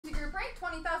break,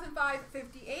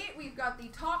 20,558. We've got the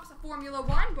Topps Formula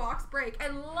 1 box break.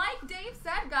 And like Dave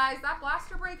said, guys, that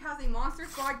blaster break has a Monster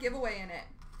Squad giveaway in it.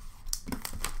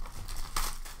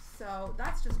 So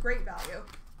that's just great value.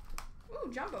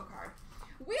 Ooh, jumbo card.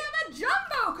 We have a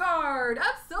jumbo card of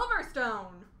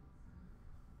Silverstone.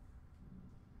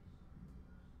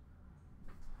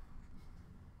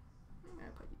 I'm going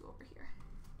to put you over here.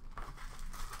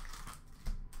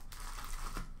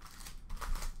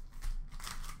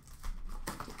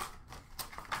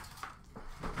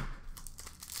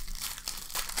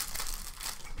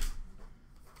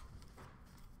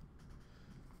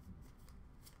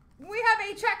 We have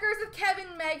a Checkers of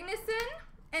Kevin Magnussen,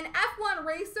 an F1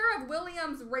 Racer of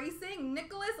Williams Racing,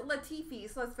 Nicholas Latifi.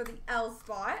 So that's for the L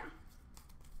spot.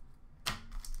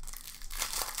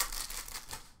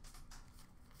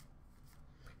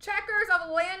 Checkers of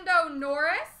Lando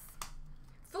Norris,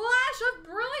 Flash of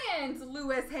Brilliance,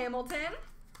 Lewis Hamilton.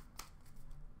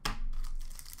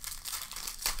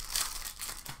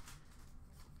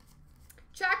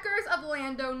 Checkers of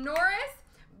Lando Norris,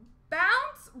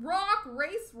 Bounce Rock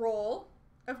Race Roll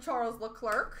of Charles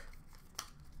Leclerc.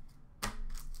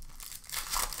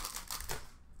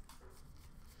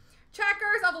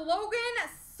 Checkers of Logan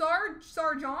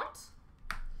Sargent.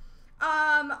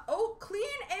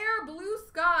 Clean Air Blue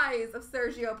Skies of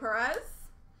Sergio Perez.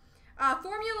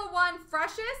 Formula 1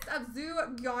 Freshest of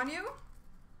Zhu Guanyu.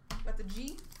 That's a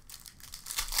G.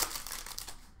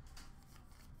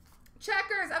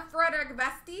 Checkers of Frederick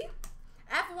Vesti.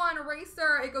 F1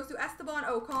 Racer, it goes to Esteban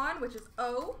Ocon, which is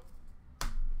O.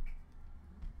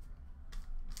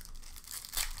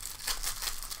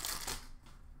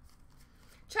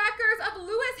 Checkers of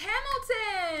Lewis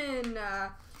Hamilton.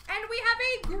 And we have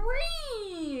a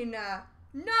green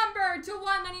number to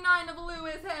 199 of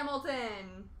Lewis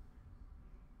Hamilton.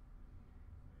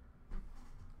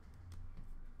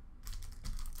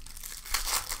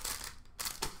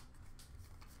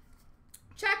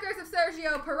 Checkers of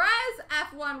Sergio Perez,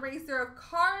 F1 Racer of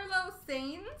Carlos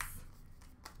Sainz.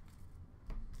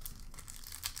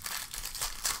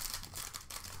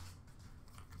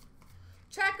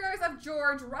 Checkers of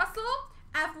George Russell,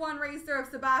 F1 Racer of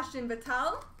Sebastian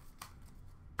Vettel.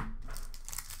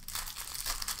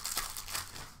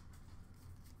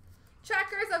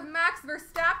 Checkers of Max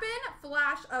Verstappen,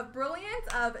 Flash of Brilliance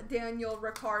of Daniel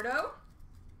Ricciardo.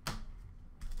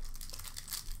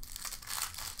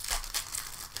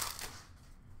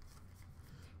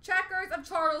 Checkers of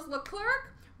Charles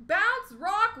Leclerc, Bounce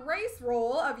Rock Race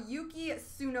Roll of Yuki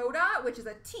Tsunoda, which is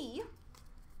a T.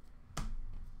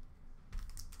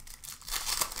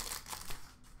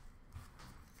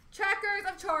 Checkers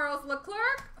of Charles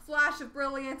Leclerc, Flash of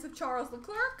Brilliance of Charles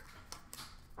Leclerc.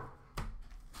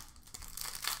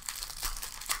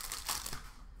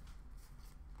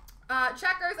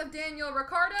 Checkers of Daniel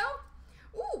Ricciardo.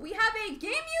 Ooh, we have a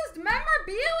game-used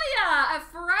memorabilia of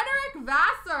Frederick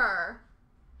Vasseur.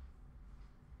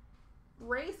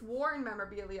 Race worn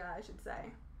memorabilia, I should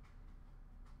say.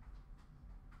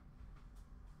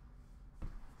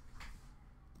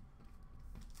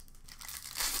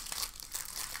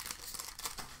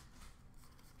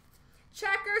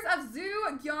 Checkers of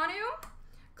Zhu Guanyu.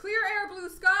 Clear Air Blue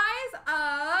Skies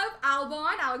of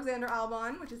Albon, Alexander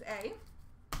Albon, which is A.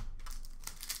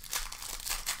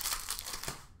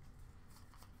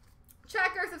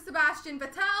 Checkers of Sebastian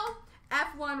Vettel,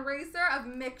 F1 Racer of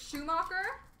Mick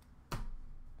Schumacher.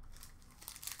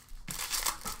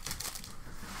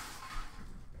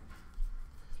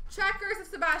 Checkers of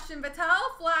Sebastian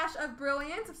Vettel, Flash of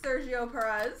Brilliance of Sergio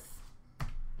Perez.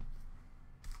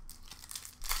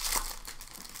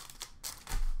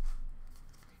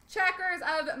 Checkers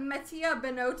of Mattia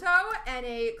Binotto and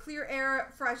a Clear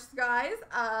Air Fresh Skies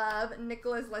of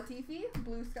Nicholas Latifi.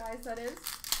 Blue skies, that is.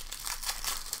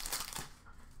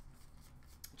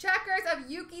 Checkers of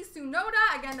Yuki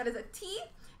Tsunoda. Again, that is a T.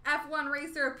 F1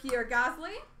 Racer of Pierre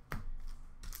Gasly.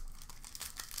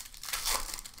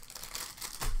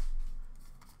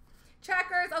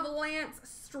 Checkers of Lance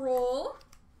Stroll.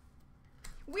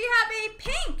 We have a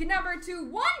pink number to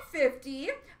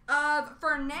 150 of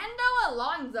Fernando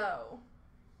Alonso.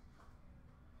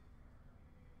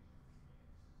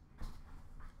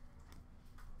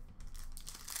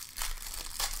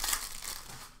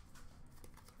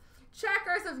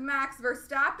 Checkers of Max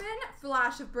Verstappen,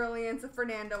 Flash of Brilliance of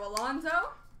Fernando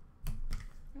Alonso.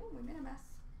 Oh, we made a mess.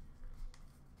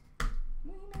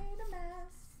 We made a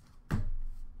mess.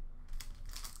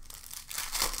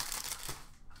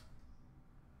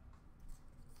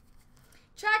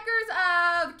 Checkers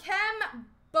of Kem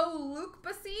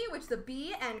Bolukbasi, which is a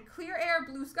B, and Clear Air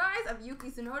Blue Skies of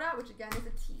Yuki Tsunoda, which again is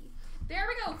a T. There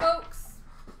we go, folks.